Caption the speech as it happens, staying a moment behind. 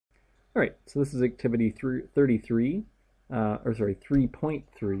All right, so this is activity 3.3.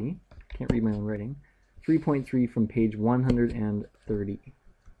 Can't read my own writing. 3.3 from page 130.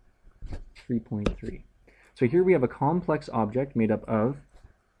 3.3. So here we have a complex object made up of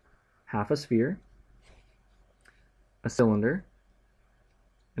half a sphere, a cylinder,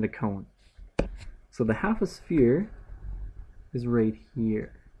 and a cone. So the half a sphere is right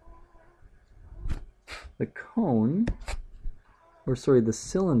here. The cone, the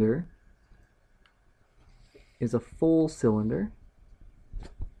cylinder, is a full cylinder,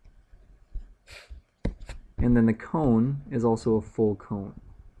 and then the cone is also a full cone.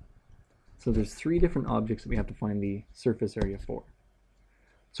 So there's three different objects that we have to find the surface area for.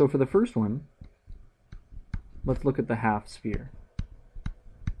 So for the first one, let's look at the half sphere.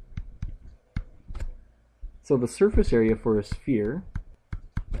 So the surface area for a sphere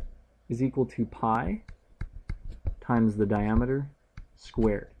is equal to pi times the diameter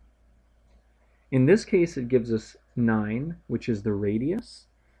squared. In this case, it gives us 9, which is the radius.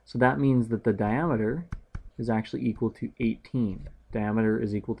 So that means that the diameter is actually equal to 18. Diameter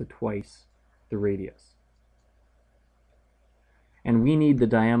is equal to twice the radius. And we need the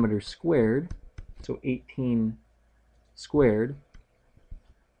diameter squared, so 18 squared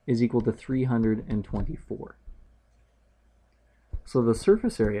is equal to 324. So the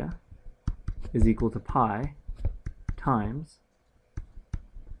surface area is equal to pi times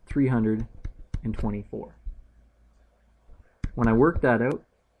 324. When I work that out,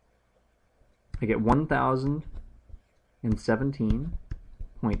 I get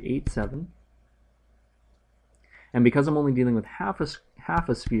 1017.87. And because I'm only dealing with half a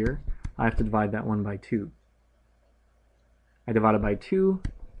sphere, I have to divide that one by 2. I divide it by 2,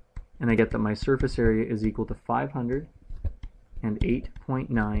 and I get that my surface area is equal to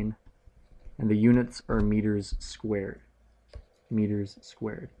 508.9, and the units are meters squared. Meters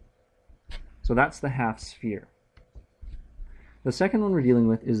squared. So that's the half sphere. The second one we're dealing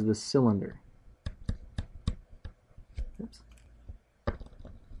with is the cylinder. Oops.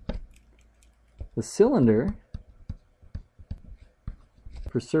 The cylinder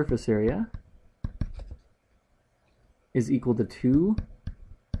for surface area is equal to 2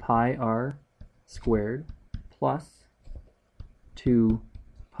 pi r squared plus 2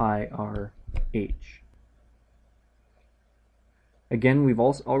 pi r h. Again, we've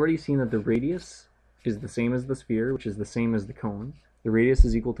also already seen that the radius is the same as the sphere, which is the same as the cone. The radius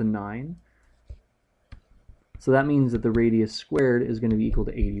is equal to 9. So that means that the radius squared is going to be equal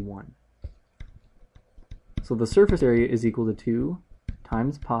to 81. So the surface area is equal to 2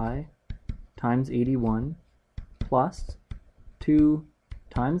 times pi times 81 plus 2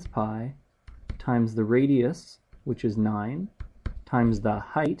 times pi times the radius, which is 9, times the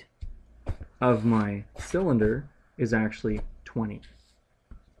height of my cylinder is actually 20.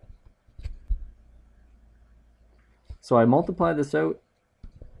 So I multiply this out,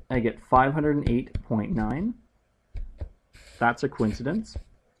 I get 508.9. That's a coincidence.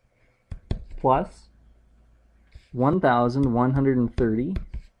 Plus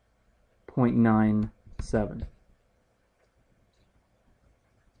 1130.97.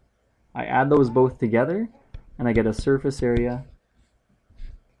 I add those both together, and I get a surface area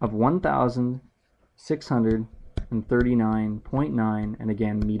of 1,639.9, and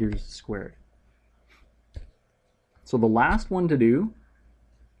again, meters squared. So the last one to do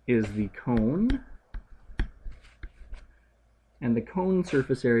is the cone, and the cone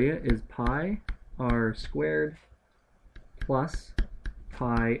surface area is pi r squared plus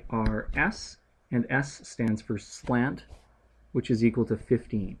pi r s, and s stands for slant, which is equal to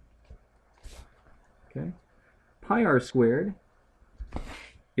 15. Okay, pi r squared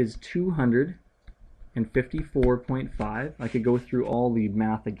is 254.5. I could go through all the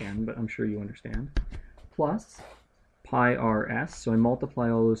math again, but I'm sure you understand. Plus pi rs, so I multiply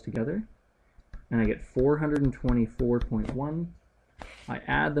all those together, and I get 424.1. I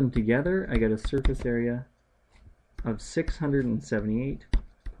add them together, I get a surface area of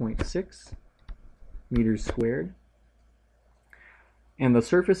 678.6 meters squared. And the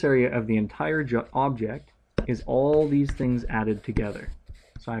surface area of the entire object is all these things added together.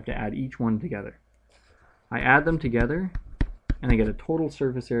 So I have to add each one together. I add them together, and I get a total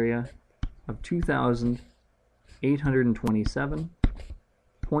surface area of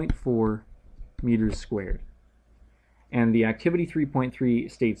 2,827.4 meters squared. And the activity 3.3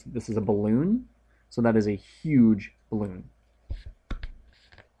 states that this is a balloon, so that is a huge balloon.